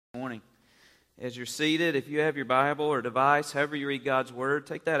As you're seated, if you have your Bible or device, however you read God's Word,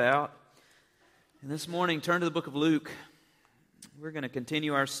 take that out. And this morning, turn to the book of Luke. We're going to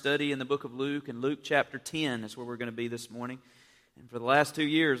continue our study in the book of Luke, and Luke chapter 10 is where we're going to be this morning. And for the last 2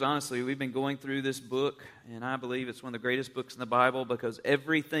 years, honestly, we've been going through this book, and I believe it's one of the greatest books in the Bible because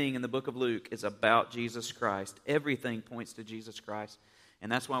everything in the book of Luke is about Jesus Christ. Everything points to Jesus Christ.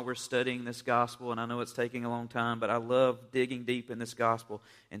 And that's why we're studying this gospel, and I know it's taking a long time, but I love digging deep in this gospel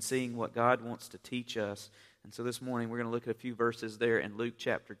and seeing what God wants to teach us. And so this morning we're going to look at a few verses there in Luke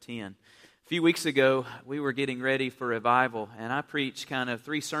chapter 10. A few weeks ago, we were getting ready for revival, and I preached kind of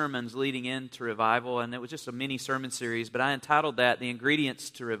 3 sermons leading into revival, and it was just a mini sermon series, but I entitled that, The Ingredients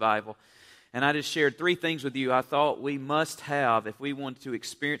to Revival. And I just shared 3 things with you I thought we must have if we wanted to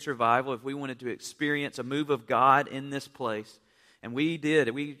experience revival, if we wanted to experience a move of God in this place. And we did.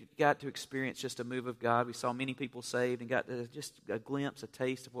 We got to experience just a move of God. We saw many people saved and got just a glimpse, a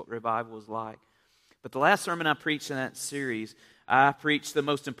taste of what revival was like. But the last sermon I preached in that series, I preached the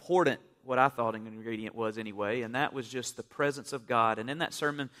most important, what I thought an ingredient was anyway, and that was just the presence of God. And in that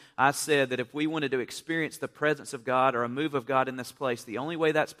sermon, I said that if we wanted to experience the presence of God or a move of God in this place, the only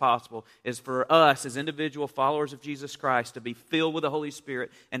way that's possible is for us as individual followers of Jesus Christ to be filled with the Holy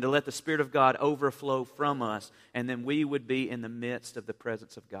Spirit and to let the Spirit of God overflow from us, and then we would be in the midst of the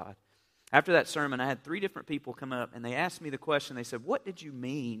presence of God. After that sermon, I had 3 different people come up, and they asked me the question. They said, what did you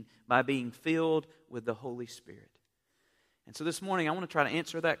mean by being filled with the Holy Spirit? And so this morning, I want to try to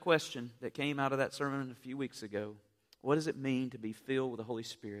answer that question that came out of that sermon a few weeks ago. What does it mean to be filled with the Holy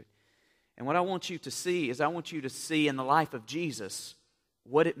Spirit? And what I want you to see is I want you to see in the life of Jesus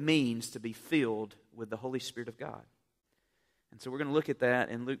what it means to be filled with the Holy Spirit of God. And so we're going to look at that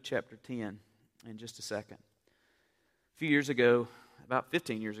in Luke chapter 10 in just a second. A few years ago, about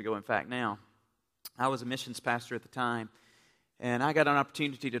 15 years ago in fact now, I was a missions pastor at the time. And I got an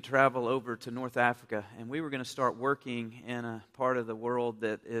opportunity to travel over to North Africa, and we were going to start working in a part of the world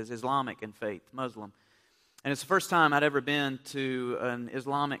that is Islamic in faith, Muslim. And it's the first time I'd ever been to an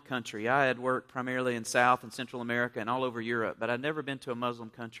Islamic country. I had worked primarily in South and Central America and all over Europe, but I'd never been to a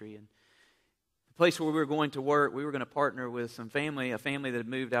Muslim country. And the place where we were going to work, we were going to partner with a family that had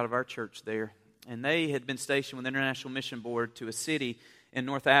moved out of our church there. And they had been stationed with the International Mission Board to a city in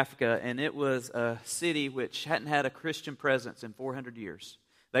North Africa, and it was a city which hadn't had a Christian presence in 400 years.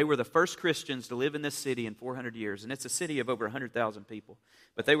 They were the first Christians to live in this city in 400 years, and it's a city of over 100,000 people.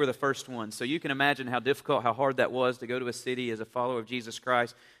 But they were the first ones. So you can imagine how difficult, how hard that was to go to a city as a follower of Jesus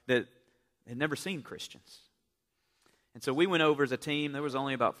Christ that had never seen Christians. And so we went over as a team. There was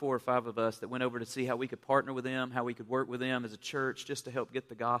only about 4 or 5 of us that went over to see how we could partner with them, how we could work with them as a church just to help get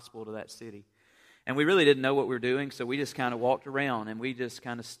the gospel to that city. And we really didn't know what we were doing, so we just kind of walked around and we just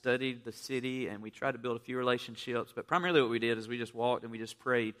kind of studied the city and we tried to build a few relationships. But primarily what we did is we just walked and we just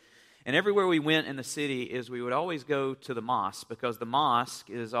prayed. And everywhere we went in the city is we would always go to the mosque, because the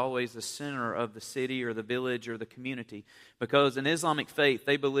mosque is always the center of the city or the village or the community. Because in Islamic faith,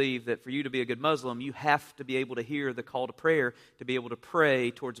 they believe that for you to be a good Muslim, you have to be able to hear the call to prayer to be able to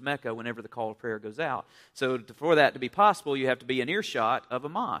pray towards Mecca whenever the call to prayer goes out. So for that to be possible, you have to be in earshot of a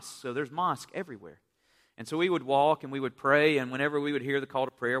mosque. So there's mosque everywhere. And so we would walk and we would pray, and whenever we would hear the call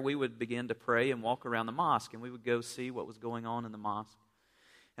to prayer, we would begin to pray and walk around the mosque, and we would go see what was going on in the mosque.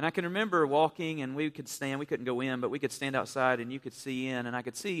 And I can remember walking, and we couldn't go in, but we could stand outside and you could see in, and I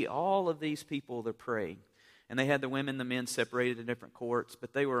could see all of these people, they're praying. And they had the women and the men separated in different courts,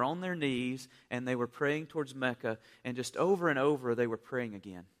 but they were on their knees and they were praying towards Mecca, and just over and over they were praying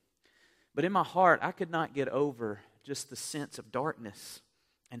again. But in my heart, I could not get over just the sense of darkness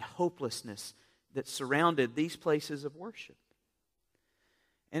and hopelessness that surrounded these places of worship.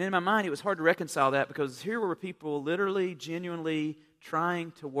 And in my mind, it was hard to reconcile that, because here were people literally, genuinely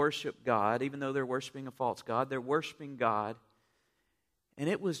trying to worship God, even though they're worshiping a false god. They're worshiping God, and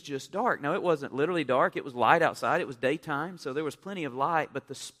it was just dark. Now, it wasn't literally dark. It was light outside. It was daytime, so there was plenty of light, but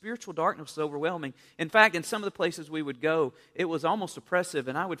the spiritual darkness was overwhelming. In fact, in some of the places we would go, it was almost oppressive,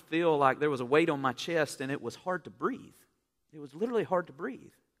 and I would feel like there was a weight on my chest, and it was hard to breathe. It was literally hard to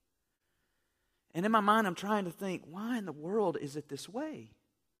breathe. And in my mind, I'm trying to think, why in the world is it this way?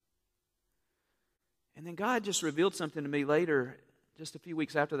 And then God just revealed something to me later. Just a few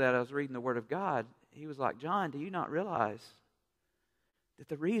weeks after that, I was reading the Word of God. He was like, John, do you not realize that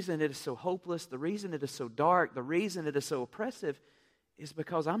the reason it is so hopeless, the reason it is so dark, the reason it is so oppressive is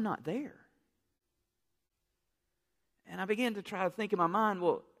because I'm not there? And I began to try to think in my mind,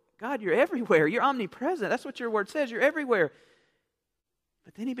 well, God, you're everywhere. You're omnipresent. That's what your Word says. You're everywhere.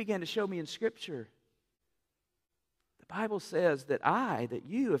 But then He began to show me in Scripture. The Bible says that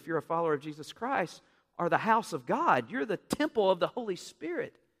you, if you're a follower of Jesus Christ, are the house of God. You're the temple of the Holy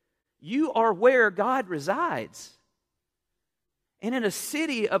Spirit. You are where God resides. And in a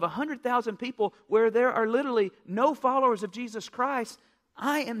city of 100,000 people where there are literally no followers of Jesus Christ,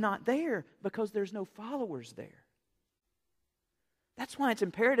 I am not there because there's no followers there. That's why it's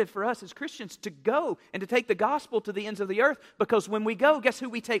imperative for us as Christians to go and to take the gospel to the ends of the earth, because when we go, guess who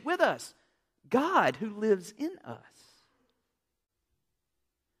we take with us? God, who lives in us.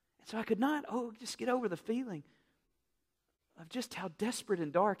 And so I could not just get over the feeling of just how desperate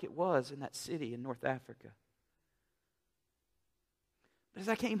and dark it was in that city in North Africa. But as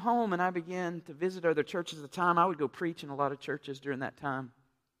I came home and I began to visit other churches at the time, I would go preach in a lot of churches during that time.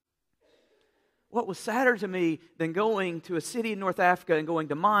 What was sadder to me than going to a city in North Africa and going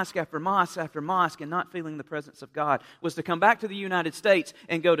to mosque after mosque after mosque and not feeling the presence of God was to come back to the United States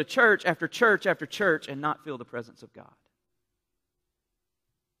and go to church after church after church and not feel the presence of God.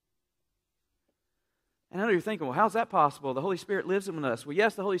 And I know you're thinking, well, how's that possible? The Holy Spirit lives in us. Well,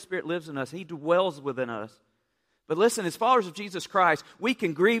 yes, the Holy Spirit lives in us. He dwells within us. But listen, as followers of Jesus Christ, we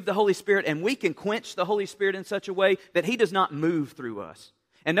can grieve the Holy Spirit and we can quench the Holy Spirit in such a way that He does not move through us.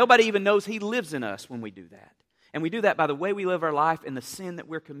 And nobody even knows He lives in us when we do that. And we do that by the way we live our life and the sin that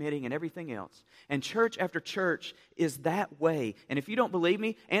we're committing and everything else. And church after church is that way. And if you don't believe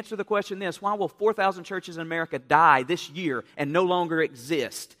me, answer the question this: why will 4,000 churches in America die this year and no longer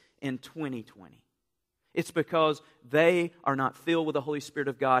exist in 2020? It's because they are not filled with the Holy Spirit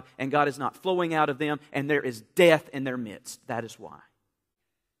of God, and God is not flowing out of them, and there is death in their midst. That is why.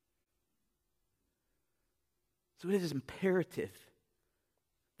 So it is imperative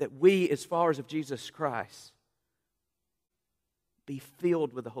that we, as followers of Jesus Christ, be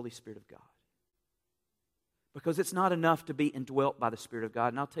filled with the Holy Spirit of God. Because it's not enough to be indwelt by the Spirit of God.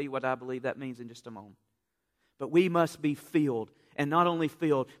 And I'll tell you what I believe that means in just a moment. But we must be filled, and not only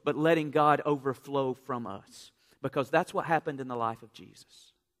filled, but letting God overflow from us. Because that's what happened in the life of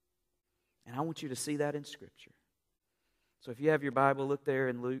Jesus. And I want you to see that in Scripture. So if you have your Bible, look there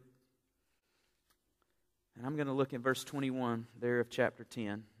in Luke. And I'm going to look in verse 21 there of chapter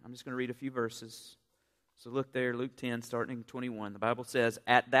 10. I'm just going to read a few verses. So look there, Luke 10, starting in 21. The Bible says,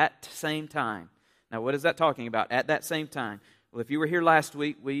 at that same time. Now, what is that talking about? At that same time. Well, if you were here last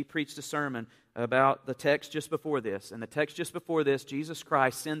week, we preached a sermon about the text just before this. And the text just before this, Jesus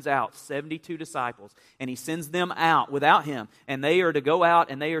Christ sends out 72 disciples. And He sends them out without Him. And they are to go out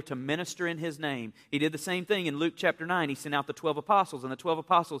and they are to minister in His name. He did the same thing in Luke chapter 9. He sent out the 12 apostles. And the 12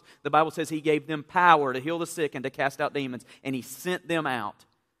 apostles, the Bible says He gave them power to heal the sick and to cast out demons. And He sent them out.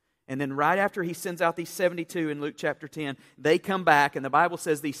 And then right after He sends out these 72 in Luke chapter 10, they come back. And the Bible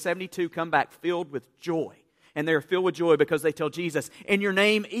says these 72 come back filled with joy. And they're filled with joy because they tell Jesus, in your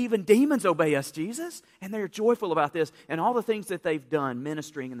name, even demons obey us, Jesus. And they're joyful about this and all the things that they've done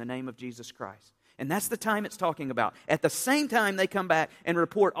ministering in the name of Jesus Christ. And that's the time it's talking about. At the same time they come back and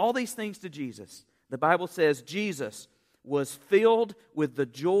report all these things to Jesus. The Bible says Jesus was filled with the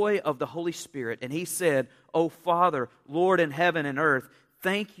joy of the Holy Spirit. And He said, O Father, Lord in heaven and earth,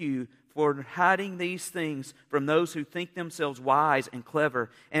 thank you for hiding these things from those who think themselves wise and clever,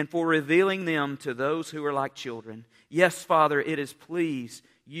 and for revealing them to those who are like children. Yes, Father, it has pleased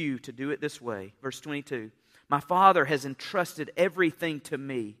you to do it this way. Verse 22, my Father has entrusted everything to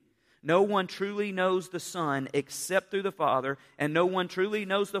me. No one truly knows the Son except through the Father, and no one truly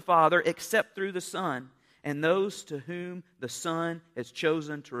knows the Father except through the Son, and those to whom the Son has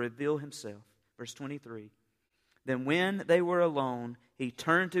chosen to reveal Himself. Verse 23, then when they were alone, He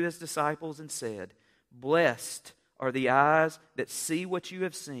turned to His disciples and said, blessed are the eyes that see what you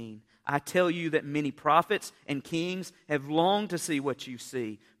have seen. I tell you that many prophets and kings have longed to see what you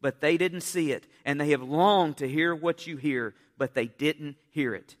see, but they didn't see it. And they have longed to hear what you hear, but they didn't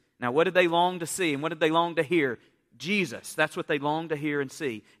hear it. Now, what did they long to see and what did they long to hear? Jesus. That's what they long to hear and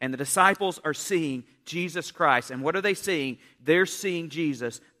see. And the disciples are seeing Jesus Christ. And what are they seeing? They're seeing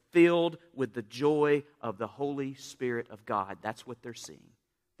Jesus filled with the joy of the Holy Spirit of God. That's what they're seeing.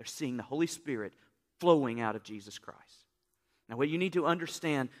 They're seeing the Holy Spirit flowing out of Jesus Christ. Now, what you need to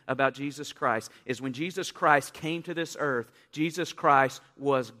understand about Jesus Christ is when Jesus Christ came to this earth, Jesus Christ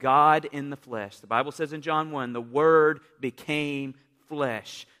was God in the flesh. The Bible says in John 1, the Word became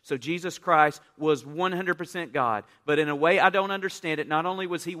flesh. So Jesus Christ was 100% God. But in a way I don't understand it, not only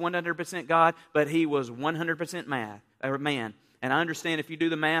was He 100% God, but He was 100% man. And I understand if you do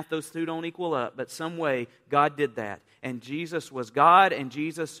the math, those two don't equal up. But some way, God did that. And Jesus was God and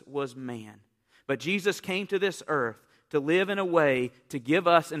Jesus was man. But Jesus came to this earth to live in a way to give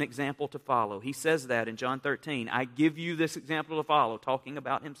us an example to follow. He says that in John 13. I give you this example to follow, talking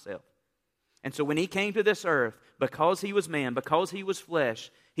about Himself. And so when He came to this earth, because He was man, because He was flesh,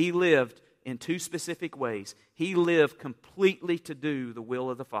 He lived in two specific ways. He lived completely to do the will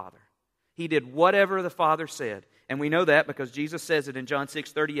of the Father. He did whatever the Father said. And we know that because Jesus says it in John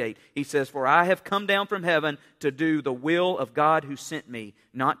 6:38. He says, "For I have come down from heaven to do the will of God who sent me,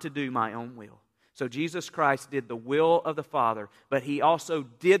 not to do my own will." So Jesus Christ did the will of the Father, but He also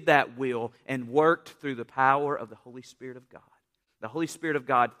did that will and worked through the power of the Holy Spirit of God. The Holy Spirit of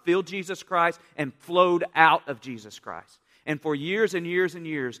God filled Jesus Christ and flowed out of Jesus Christ. And for years and years and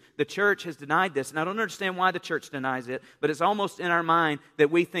years, the church has denied this. And I don't understand why the church denies it, but it's almost in our mind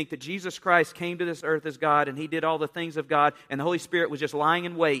that we think that Jesus Christ came to this earth as God and He did all the things of God, and the Holy Spirit was just lying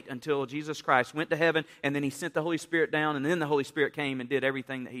in wait until Jesus Christ went to heaven, and then He sent the Holy Spirit down, and then the Holy Spirit came and did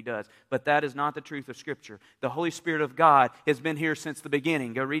everything that He does. But that is not the truth of Scripture. The Holy Spirit of God has been here since the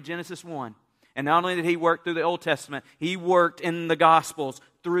beginning. Go read Genesis 1. And not only did He work through the Old Testament, He worked in the Gospels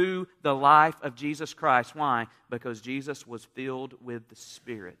through the life of Jesus Christ. Why? Because Jesus was filled with the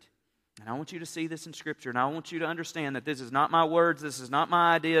Spirit. And I want you to see this in Scripture, and I want you to understand that this is not my words, this is not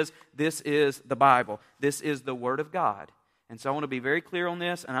my ideas, this is the Bible. This is the Word of God. And so I want to be very clear on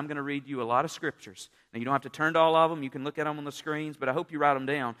this, and I'm going to read you a lot of Scriptures. Now, you don't have to turn to all of them. You can look at them on the screens, but I hope you write them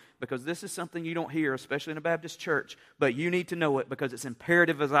down because this is something you don't hear, especially in a Baptist church, but you need to know it because it's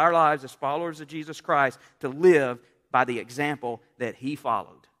imperative as our lives as followers of Jesus Christ to live by the example that He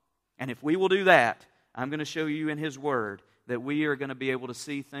followed. And if we will do that, I'm going to show you in His Word that we are going to be able to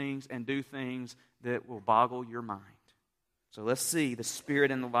see things and do things that will boggle your mind. So let's see the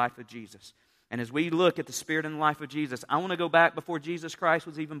Spirit in the life of Jesus. And as we look at the Spirit in the life of Jesus, I want to go back before Jesus Christ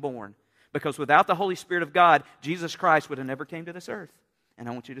was even born. Because without the Holy Spirit of God, Jesus Christ would have never came to this earth. And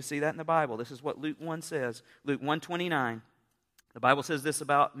I want you to see that in the Bible. This is what Luke 1 says. Luke 1:29. The Bible says this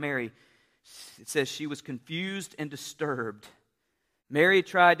about Mary. It says she was confused and disturbed. Mary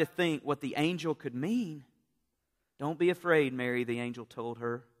tried to think what the angel could mean. "Don't be afraid, Mary," the angel told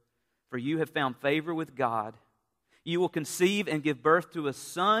her, "for you have found favor with God. You will conceive and give birth to a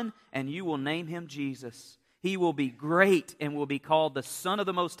son, and you will name him Jesus. He will be great and will be called the Son of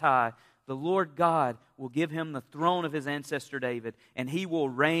the Most High. The Lord God will give him the throne of his ancestor David, and he will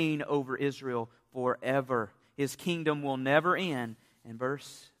reign over Israel forever. His kingdom will never end." In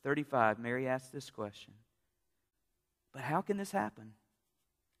verse 35, Mary asked this question, "But how can this happen?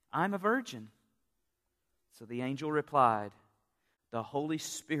 I'm a virgin." So the angel replied, "The Holy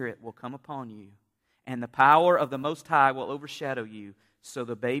Spirit will come upon you, and the power of the Most High will overshadow you. So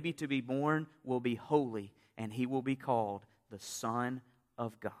the baby to be born will be holy, and he will be called the Son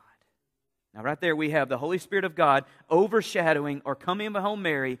of God." Now right there we have the Holy Spirit of God overshadowing or coming upon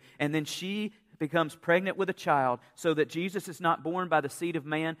Mary, and then she becomes pregnant with a child so that Jesus is not born by the seed of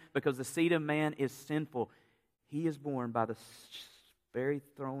man because the seed of man is sinful. He is born by the very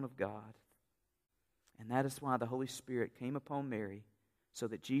throne of God. And that is why the Holy Spirit came upon Mary so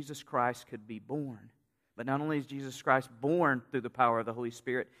that Jesus Christ could be born. But not only is Jesus Christ born through the power of the Holy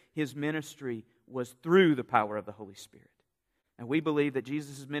Spirit, His ministry was through the power of the Holy Spirit. And we believe that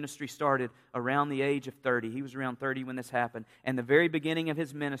Jesus' ministry started around the age of 30. He was around 30 when this happened. And the very beginning of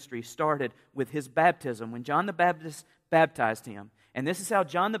His ministry started with His baptism, when John the Baptist baptized Him. And this is how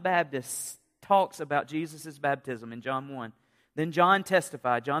John the Baptist talks about Jesus' baptism in John 1. Then John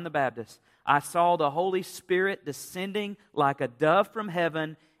testified, John the Baptist, "I saw the Holy Spirit descending like a dove from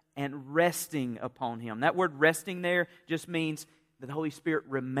heaven and resting upon Him." That word resting there just means that the Holy Spirit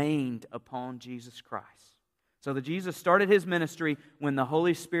remained upon Jesus Christ. So that Jesus started His ministry when the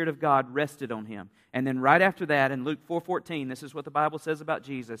Holy Spirit of God rested on Him. And then right after that, in Luke 4:14, this is what the Bible says about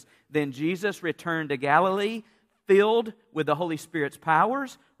Jesus. "Then Jesus returned to Galilee, filled with the Holy Spirit's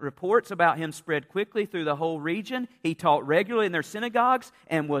powers. Reports about Him spread quickly through the whole region. He taught regularly in their synagogues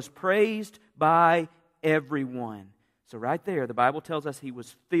and was praised by everyone." So right there, the Bible tells us He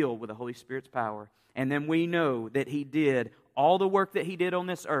was filled with the Holy Spirit's power. And then we know that He did all the work that He did on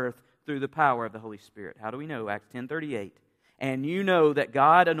this earth through the power of the Holy Spirit. How do we know? Acts 10:38. "And you know that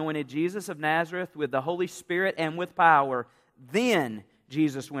God anointed Jesus of Nazareth with the Holy Spirit and with power. Then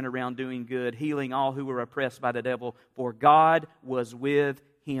Jesus went around doing good, healing all who were oppressed by the devil, for God was with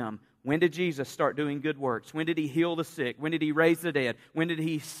Him." When did Jesus start doing good works? When did He heal the sick? When did He raise the dead? When did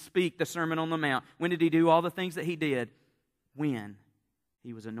He speak the Sermon on the Mount? When did He do all the things that He did? When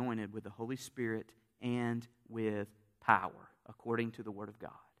He was anointed with the Holy Spirit and with power, according to the Word of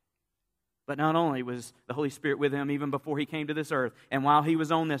God. But not only was the Holy Spirit with Him even before He came to this earth, and while He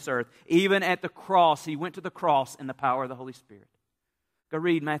was on this earth, even at the cross, He went to the cross in the power of the Holy Spirit. Go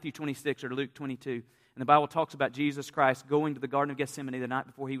read Matthew 26 or Luke 22. And the Bible talks about Jesus Christ going to the Garden of Gethsemane the night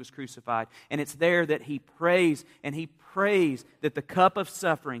before He was crucified. And it's there that He prays, and He prays that the cup of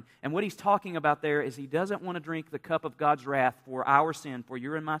suffering, and what He's talking about there is He doesn't want to drink the cup of God's wrath for our sin, for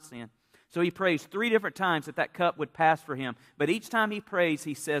your and my sin. So he prays 3 different times that cup would pass for him. But each time he prays,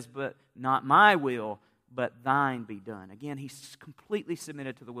 he says, but not my will, but thine be done. Again, he's completely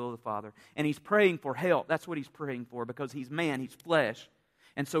submitted to the will of the Father. And he's praying for help. That's what he's praying for, because he's man, he's flesh.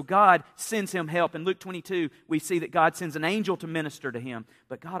 And so God sends him help. In Luke 22, we see that God sends an angel to minister to him.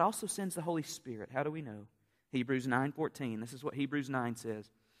 But God also sends the Holy Spirit. How do we know? Hebrews 9:14. This is what Hebrews 9 says.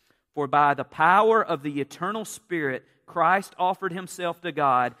 For by the power of the eternal Spirit, Christ offered himself to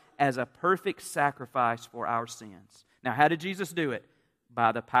God as a perfect sacrifice for our sins. Now, how did Jesus do it?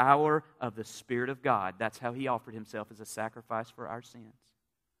 By the power of the Spirit of God. That's how he offered himself as a sacrifice for our sins.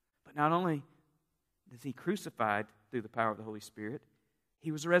 But not only is he crucified through the power of the Holy Spirit,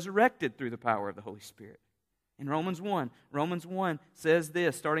 he was resurrected through the power of the Holy Spirit. In Romans 1 says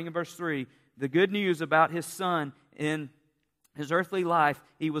this, starting in verse 3, the good news about his Son in his earthly life,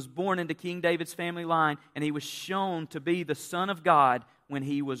 he was born into King David's family line, and he was shown to be the Son of God when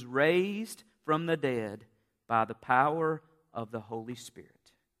he was raised from the dead by the power of the Holy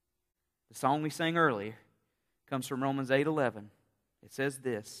Spirit. The song we sang earlier comes from Romans 8:11. It says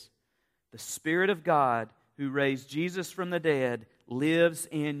this, the Spirit of God who raised Jesus from the dead lives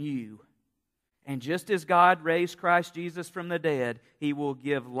in you. And just as God raised Christ Jesus from the dead, he will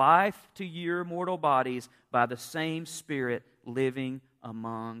give life to your mortal bodies by the same Spirit living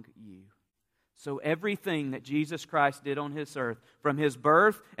among you. So everything that Jesus Christ did on his earth, from his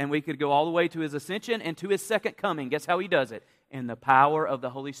birth, and we could go all the way to his ascension and to his second coming, guess how he does it? In the power of the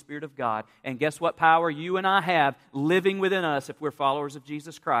Holy Spirit of God. And guess what power you and I have living within us if we're followers of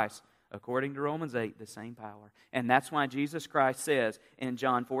Jesus Christ? According to Romans 8, the same power. And that's why Jesus Christ says in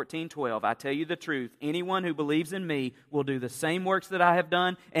John 14:12, I tell you the truth, anyone who believes in me will do the same works that I have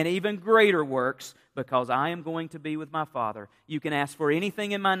done and even greater works, because I am going to be with my Father. You can ask for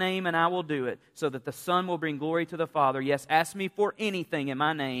anything in my name and I will do it, so that the Son will bring glory to the Father. Yes, ask me for anything in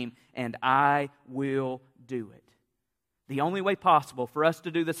my name and I will do it. The only way possible for us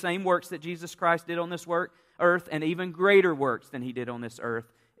to do the same works that Jesus Christ did on this earth and even greater works than he did on this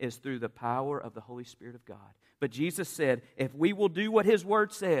earth is through the power of the Holy Spirit of God. But Jesus said, if we will do what his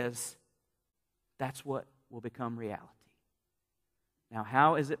word says, that's what will become reality. Now,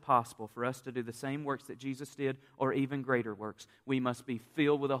 how is it possible for us to do the same works that Jesus did or even greater works? We must be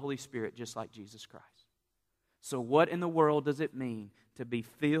filled with the Holy Spirit just like Jesus Christ. So what in the world does it mean to be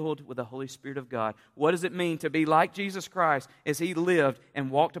filled with the Holy Spirit of God? What does it mean to be like Jesus Christ as he lived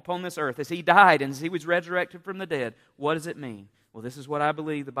and walked upon this earth, as he died and as he was resurrected from the dead? What does it mean? Well, this is what I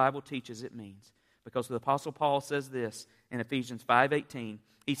believe the Bible teaches it means. Because the Apostle Paul says this in Ephesians 5:18.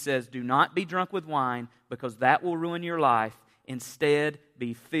 He says, do not be drunk with wine, because that will ruin your life. Instead,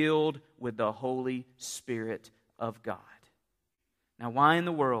 be filled with the Holy Spirit of God. Now, why in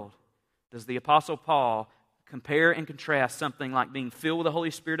the world does the Apostle Paul compare and contrast something like being filled with the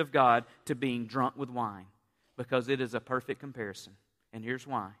Holy Spirit of God to being drunk with wine? Because it is a perfect comparison. And here's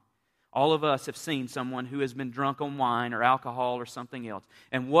why. All of us have seen someone who has been drunk on wine or alcohol or something else.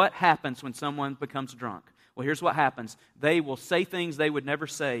 And what happens when someone becomes drunk? Well, here's what happens. They will say things they would never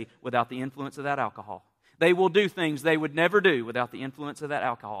say without the influence of that alcohol. They will do things they would never do without the influence of that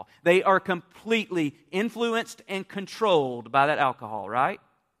alcohol. They are completely influenced and controlled by that alcohol, right?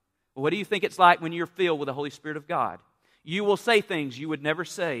 Well, what do you think it's like when you're filled with the Holy Spirit of God? You will say things you would never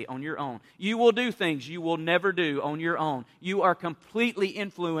say on your own. You will do things you will never do on your own. You are completely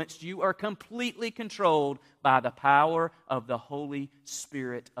influenced. You are completely controlled by the power of the Holy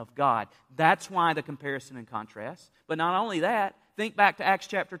Spirit of God. That's why the comparison and contrast. But not only that, think back to Acts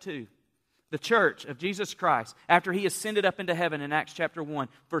chapter 2. The church of Jesus Christ, after he ascended up into heaven in Acts chapter 1,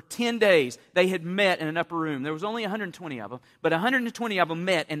 for 10 days they had met in an upper room. There was only 120 of them, but 120 of them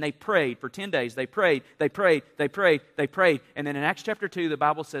met and they prayed for 10 days. They prayed. And then in Acts chapter 2, the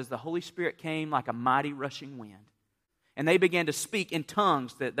Bible says the Holy Spirit came like a mighty rushing wind. And they began to speak in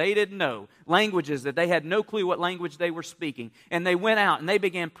tongues that they didn't know, languages that they had no clue what language they were speaking. And they went out and they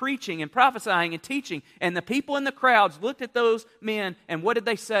began preaching and prophesying and teaching. And the people in the crowds looked at those men and what did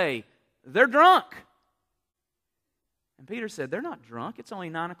they say? They're drunk. And Peter said, they're not drunk. It's only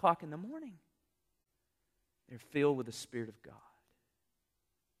 9 o'clock in the morning. They're filled with the Spirit of God.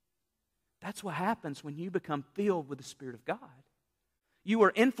 That's what happens when you become filled with the Spirit of God. You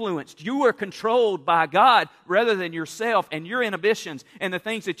are influenced. You are controlled by God rather than yourself and your inhibitions and the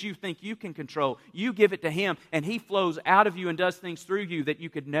things that you think you can control. You give it to Him and He flows out of you and does things through you that you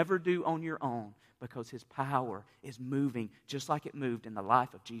could never do on your own, because His power is moving just like it moved in the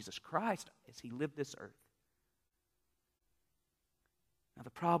life of Jesus Christ as He lived this earth. Now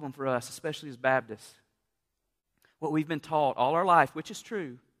the problem for us, especially as Baptists, what we've been taught all our life, which is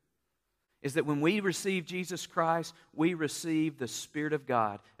true, is that when we receive Jesus Christ, we receive the Spirit of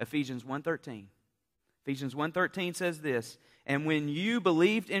God. Ephesians 1:13. Ephesians 1:13 says this, "And when you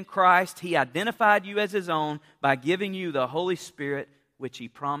believed in Christ, He identified you as His own by giving you the Holy Spirit, which He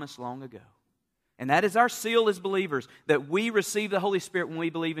promised long ago." And that is our seal as believers, that we receive the Holy Spirit when we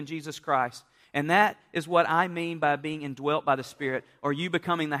believe in Jesus Christ. And that is what I mean by being indwelt by the Spirit, or you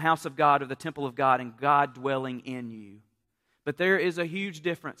becoming the house of God or the temple of God and God dwelling in you. But there is a huge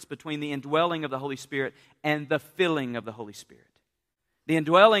difference between the indwelling of the Holy Spirit and the filling of the Holy Spirit. The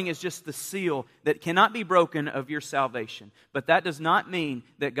indwelling is just the seal that cannot be broken of your salvation. But that does not mean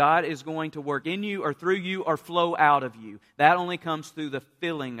that God is going to work in you or through you or flow out of you. That only comes through the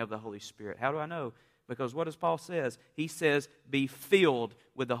filling of the Holy Spirit. How do I know? Because what does Paul says? He says, be filled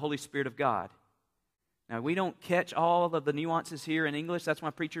with the Holy Spirit of God. Now, we don't catch all of the nuances here in English. That's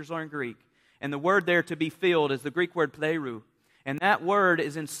why preachers learn Greek. And the word there to be filled is the Greek word plerou. And that word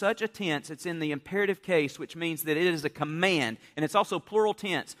is in such a tense, it's in the imperative case, which means that it is a command. And it's also plural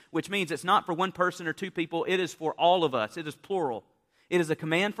tense, which means it's not for one person or two people. It is for all of us. It is plural. It is a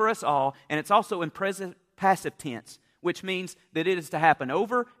command for us all. And it's also in present passive tense, which means that it is to happen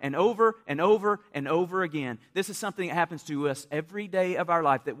over and over and over and over again. This is something that happens to us every day of our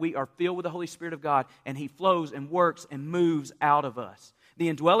life, that we are filled with the Holy Spirit of God, and He flows and works and moves out of us. The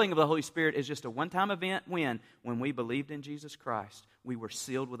indwelling of the Holy Spirit is just a one-time event when we believed in Jesus Christ, we were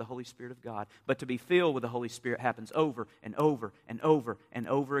sealed with the Holy Spirit of God. But to be filled with the Holy Spirit happens over and over and over and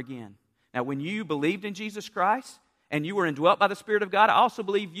over again. Now, when you believed in Jesus Christ and you were indwelt by the Spirit of God, I also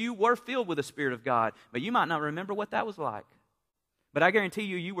believe you were filled with the Spirit of God. But you might not remember what that was like. But I guarantee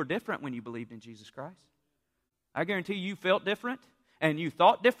you were different when you believed in Jesus Christ. I guarantee you felt different. And you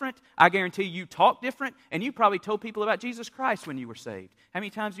thought different. I guarantee you talked different. And you probably told people about Jesus Christ when you were saved. How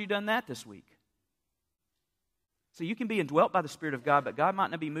many times have you done that this week? So you can be indwelt by the Spirit of God, but God might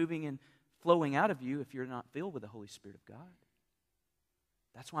not be moving and flowing out of you if you're not filled with the Holy Spirit of God.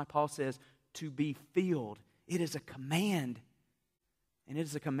 That's why Paul says to be filled. It is a command. And it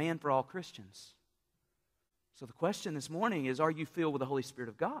is a command for all Christians. So the question this morning is, are you filled with the Holy Spirit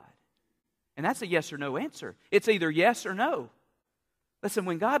of God? And that's a yes or no answer. It's either yes or no. Listen,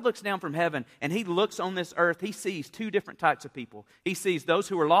 when God looks down from heaven and He looks on this earth, He sees two different types of people. He sees those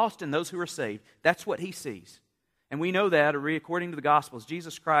who are lost and those who are saved. That's what He sees. And we know that, according to the Gospels,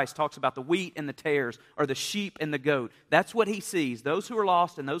 Jesus Christ talks about the wheat and the tares, or the sheep and the goat. That's what He sees, those who are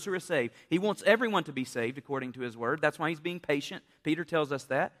lost and those who are saved. He wants everyone to be saved, according to His Word. That's why He's being patient. Peter tells us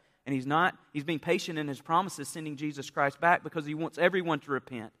that. And He's being patient in His promises, sending Jesus Christ back, because He wants everyone to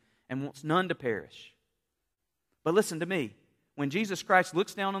repent and wants none to perish. But listen to me. When Jesus Christ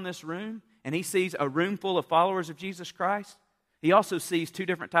looks down on this room and He sees a room full of followers of Jesus Christ, He also sees two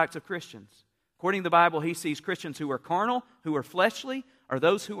different types of Christians. According to the Bible, He sees Christians who are carnal, who are fleshly, or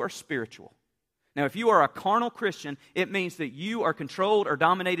those who are spiritual. Now, if you are a carnal Christian, it means that you are controlled or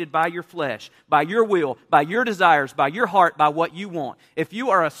dominated by your flesh, by your will, by your desires, by your heart, by what you want. If you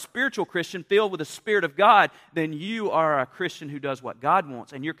are a spiritual Christian filled with the Spirit of God, then you are a Christian who does what God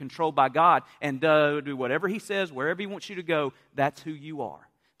wants, and you're controlled by God and do whatever He says, wherever He wants you to go. That's who you are.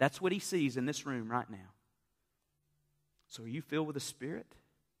 That's what He sees in this room right now. So are you filled with the Spirit?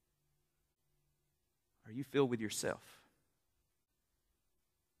 Are you filled with yourself?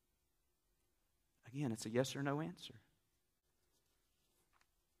 Again, it's a yes or no answer.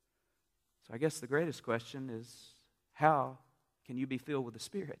 So I guess the greatest question is, how can you be filled with the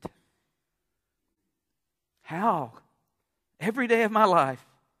Spirit? How, every day of my life,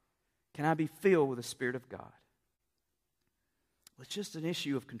 can I be filled with the Spirit of God? Well, it's just an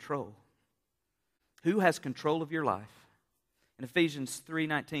issue of control. Who has control of your life? In Ephesians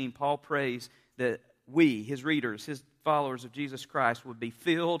 3:19, Paul prays that we, his readers, his followers of Jesus Christ, would be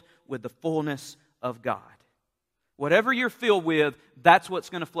filled with the fullness of God. Whatever you're filled with, that's what's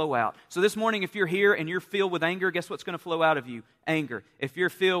going to flow out. So this morning, if you're here and you're filled with anger, guess what's going to flow out of you? Anger. If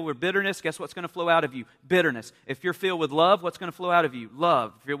you're filled with bitterness, guess what's going to flow out of you? Bitterness. If you're filled with love, what's going to flow out of you?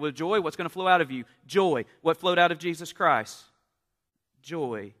 Love. If you're with joy, what's going to flow out of you? Joy. What flowed out of Jesus Christ?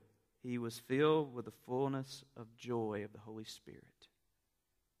 Joy. He was filled with the fullness of joy of the Holy Spirit.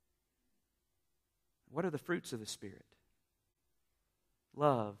 What are the fruits of the Spirit?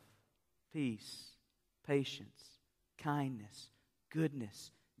 Love, peace, patience, kindness,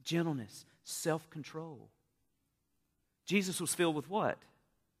 goodness, gentleness, self-control. Jesus was filled with what?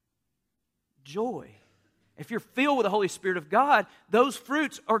 Joy. If you're filled with the Holy Spirit of God, those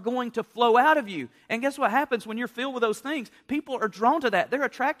fruits are going to flow out of you. And guess what happens when you're filled with those things? People are drawn to that. They're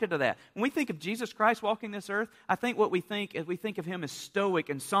attracted to that. When we think of Jesus Christ walking this earth, I think what we think is we think of Him as stoic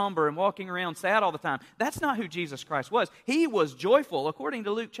and somber and walking around sad all the time. That's not who Jesus Christ was. He was joyful, according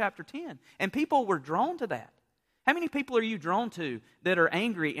to Luke chapter 10. And people were drawn to that. How many people are you drawn to that are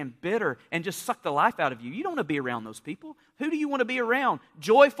angry and bitter and just suck the life out of you? You don't want to be around those people. Who do you want to be around?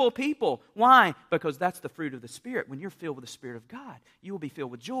 Joyful people. Why? Because that's the fruit of the Spirit. When you're filled with the Spirit of God, you will be filled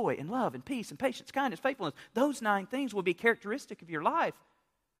with joy and love and peace and patience, kindness, faithfulness. Those 9 things will be characteristic of your life.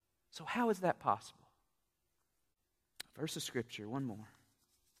 So how is that possible? Verse of Scripture, one more.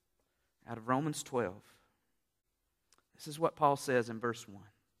 Out of Romans 12. This is what Paul says in verse 1.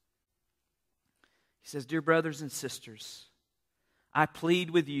 He says, "Dear brothers and sisters, I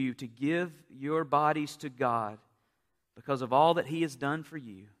plead with you to give your bodies to God because of all that He has done for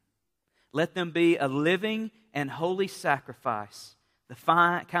you. Let them be a living and holy sacrifice, the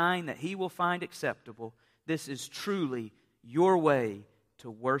kind that He will find acceptable. This is truly your way to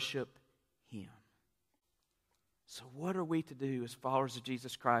worship Him." So what are we to do as followers of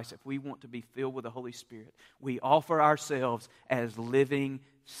Jesus Christ if we want to be filled with the Holy Spirit? We offer ourselves as living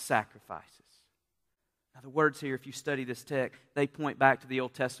sacrifices. Now, the words here, if you study this text, they point back to the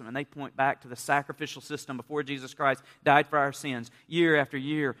Old Testament. They point back to the sacrificial system before Jesus Christ died for our sins. Year after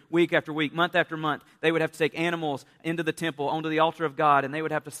year, week after week, month after month, they would have to take animals into the temple, onto the altar of God, and they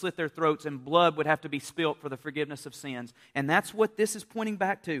would have to slit their throats, and blood would have to be spilt for the forgiveness of sins. And that's what this is pointing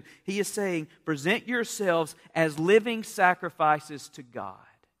back to. He is saying, present yourselves as living sacrifices to God.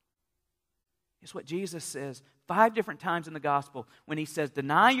 It's what Jesus says 5 different times in the gospel when He says,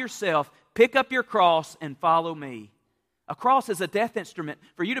 deny yourself, pick up your cross, and follow me. A cross is a death instrument.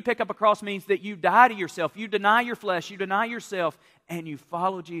 For you to pick up a cross means that you die to yourself. You deny your flesh, you deny yourself, and you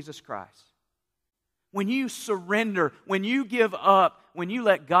follow Jesus Christ. When you surrender, when you give up, when you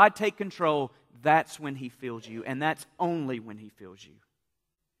let God take control, that's when He fills you, and that's only when He fills you.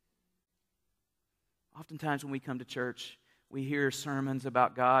 Oftentimes when we come to church, we hear sermons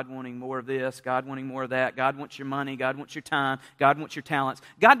about God wanting more of this, God wanting more of that. God wants your money. God wants your time. God wants your talents.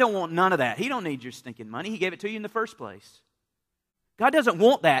 God don't want none of that. He don't need your stinking money. He gave it to you in the first place. God doesn't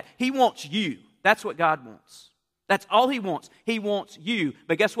want that. He wants you. That's what God wants. That's all He wants. He wants you.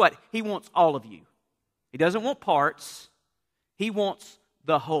 But guess what? He wants all of you. He doesn't want parts. He wants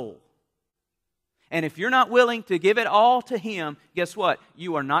the whole. And if you're not willing to give it all to Him, guess what?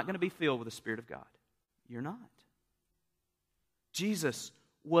 You are not going to be filled with the Spirit of God. You're not. Jesus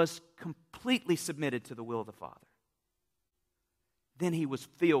was completely submitted to the will of the Father. Then He was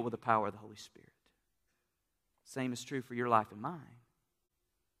filled with the power of the Holy Spirit. Same is true for your life and mine.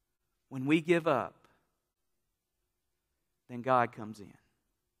 When we give up, then God comes in.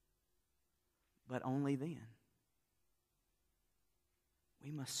 But only then.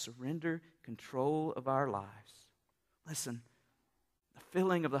 We must surrender control of our lives. Listen, the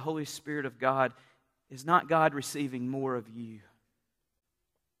filling of the Holy Spirit of God is not God receiving more of you.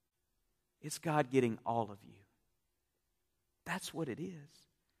 It's God getting all of you. That's what it is.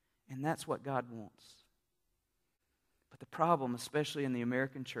 And that's what God wants. But the problem, especially in the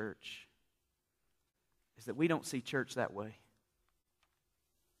American church, is that we don't see church that way.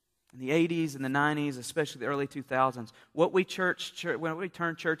 In the 80s and the 90s, especially the early 2000s, what we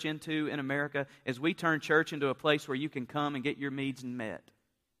turn church into in America is we turn church into a place where you can come and get your needs met.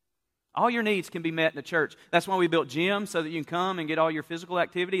 All your needs can be met in the church. That's why we built gyms so that you can come and get all your physical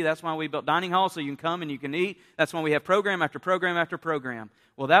activity. That's why we built dining halls so you can come and you can eat. That's why we have program after program after program.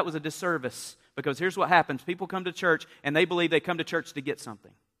 Well, that was a disservice because here's what happens. People come to church and they believe they come to church to get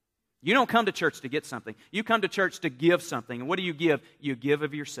something. You don't come to church to get something. You come to church to give something. And what do you give? You give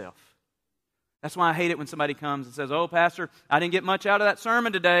of yourself. That's why I hate it when somebody comes and says, "Oh, Pastor, I didn't get much out of that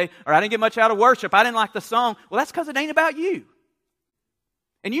sermon today," or "I didn't get much out of worship. I didn't like the song." Well, that's because it ain't about you.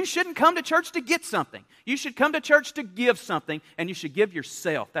 And you shouldn't come to church to get something. You should come to church to give something, and you should give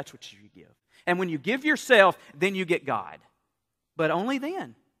yourself. That's what you should give. And when you give yourself, then you get God. But only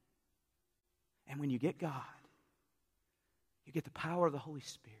then. And when you get God, you get the power of the Holy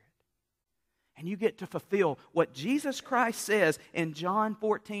Spirit. And you get to fulfill what Jesus Christ says in John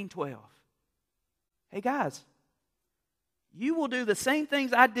 14:12. Hey guys, you will do the same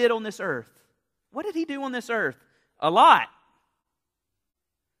things I did on this earth. What did He do on this earth? A lot.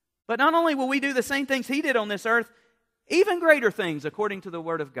 But not only will we do the same things He did on this earth, even greater things according to the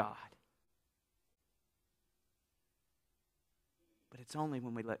Word of God. But it's only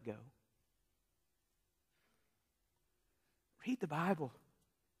when we let go. Read the Bible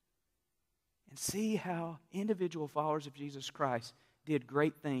and see how individual followers of Jesus Christ did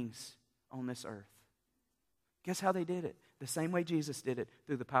great things on this earth. Guess how they did it? The same way Jesus did it,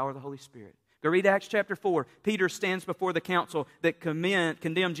 through the power of the Holy Spirit. Go read Acts chapter 4. Peter stands before the council that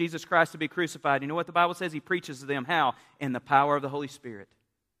condemned Jesus Christ to be crucified. You know what the Bible says? He preaches to them. How? In the power of the Holy Spirit.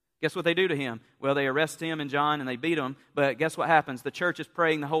 Guess what they do to him? Well, they arrest him and John and they beat him. But guess what happens? The church is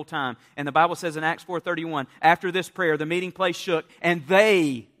praying the whole time. And the Bible says in Acts 4:31, after this prayer, the meeting place shook and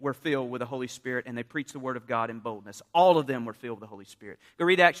they were filled with the Holy Spirit and they preached the word of God in boldness. All of them were filled with the Holy Spirit. Go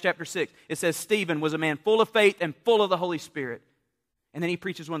read Acts chapter 6. It says Stephen was a man full of faith and full of the Holy Spirit. And then he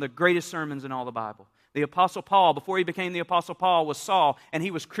preaches one of the greatest sermons in all the Bible. The Apostle Paul, before he became the Apostle Paul, was Saul, and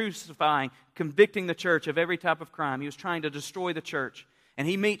he was crucifying, convicting the church of every type of crime. He was trying to destroy the church. And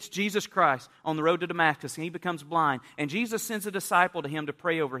he meets Jesus Christ on the road to Damascus, and he becomes blind. And Jesus sends a disciple to him to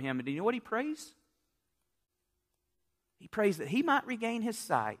pray over him. And do you know what he prays? He prays that he might regain his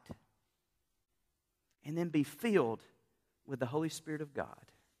sight and then be filled with the Holy Spirit of God.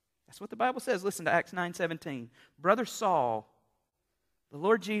 That's what the Bible says. Listen to Acts 9:17. Brother Saul, the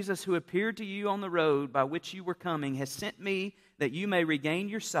Lord Jesus, who appeared to you on the road by which you were coming, has sent me that you may regain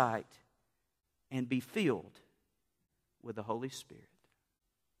your sight and be filled with the Holy Spirit.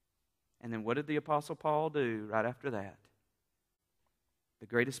 And then what did the Apostle Paul do right after that? The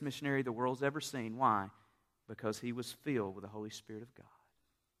greatest missionary the world's ever seen. Why? Because he was filled with the Holy Spirit of God.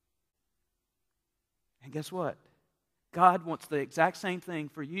 And guess what? God wants the exact same thing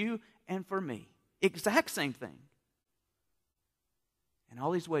for you and for me. Exact same thing. And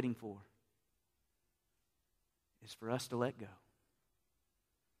all He's waiting for is for us to let go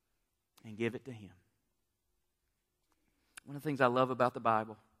and give it to Him. One of the things I love about the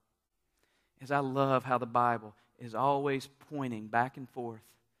Bible is I love how the Bible is always pointing back and forth.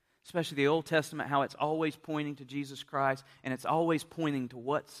 Especially the Old Testament, how it's always pointing to Jesus Christ and it's always pointing to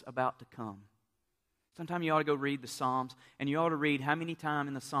what's about to come. Sometime you ought to go read the Psalms, and you ought to read how many times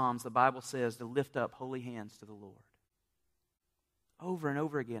in the Psalms the Bible says to lift up holy hands to the Lord. Over and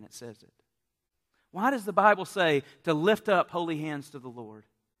over again it says it. Why does the Bible say to lift up holy hands to the Lord?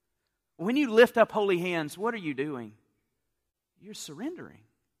 When you lift up holy hands, what are you doing? You're surrendering.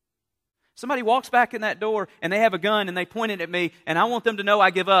 Somebody walks back in that door and they have a gun and they point it at me and I want them to know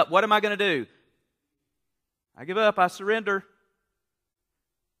I give up. What am I going to do? I give up. I surrender.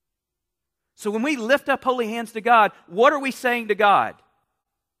 So when we lift up holy hands to God, what are we saying to God?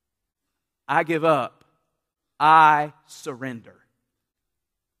 I give up. I surrender.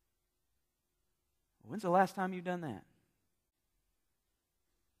 When's the last time you've done that?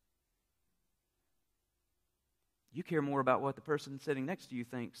 You care more about what the person sitting next to you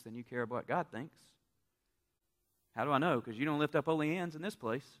thinks than you care about what God thinks. How do I know? Because you don't lift up holy hands in this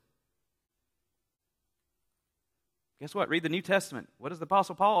place. Guess what? Read the New Testament. What does the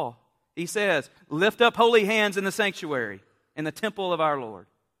Apostle Paul? He says, lift up holy hands in the sanctuary, in the temple of our Lord.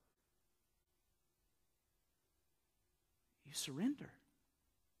 You surrender.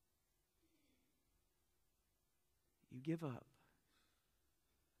 You give up.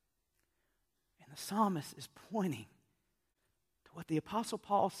 And the psalmist is pointing to what the Apostle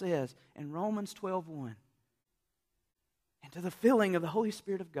Paul says in Romans 12:1, and to the filling of the Holy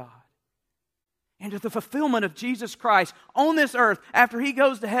Spirit of God, and to the fulfillment of Jesus Christ on this earth after He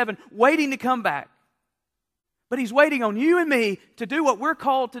goes to heaven, waiting to come back. But He's waiting on you and me to do what we're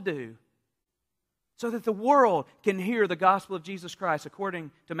called to do, so that the world can hear the gospel of Jesus Christ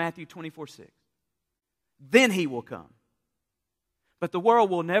according to Matthew 24:6. Then He will come. But the world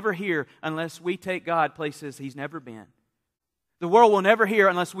will never hear unless we take God places He's never been. The world will never hear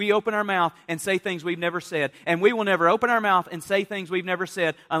unless we open our mouth and say things we've never said. And we will never open our mouth and say things we've never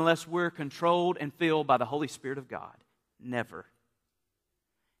said unless we're controlled and filled by the Holy Spirit of God. Never.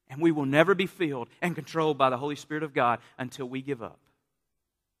 And we will never be filled and controlled by the Holy Spirit of God until we give up.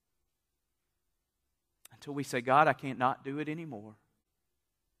 Until we say, God, I can't not do it anymore.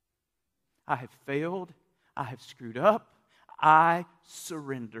 I have failed. I have screwed up. I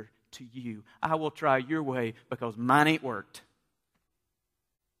surrender to you. I will try your way because mine ain't worked.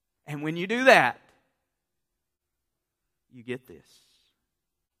 And when you do that, you get this.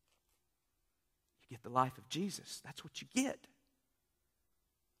 You get the life of Jesus. That's what you get,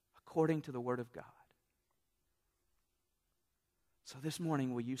 according to the Word of God. So this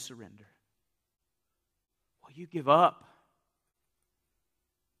morning, will you surrender? Will you give up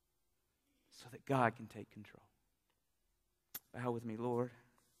so that God can take control? Bow with me, Lord.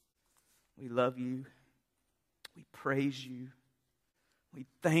 We love you. We praise you. We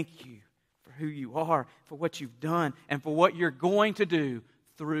thank you for who you are, for what you've done, and for what you're going to do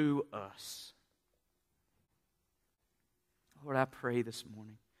through us. Lord, I pray this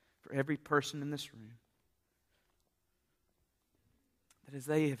morning for every person in this room that as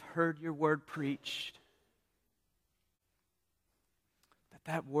they have heard your word preached,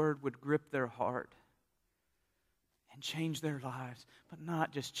 that word would grip their heart and change their lives. But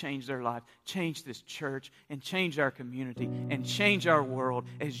not just change their lives, change this church and change our community and change our world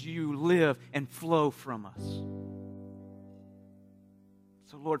as you live and flow from us.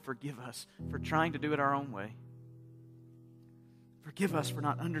 So Lord, forgive us for trying to do it our own way. Forgive us for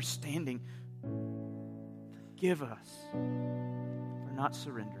not understanding. Forgive us for not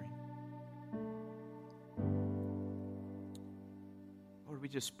surrendering. Lord, we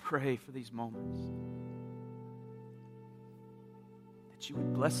just pray for these moments, that you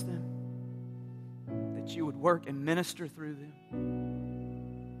would bless them, that you would work and minister through them,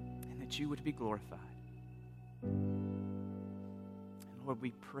 and that you would be glorified. And Lord,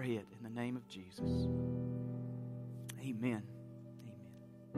 we pray it in the name of Jesus. Amen.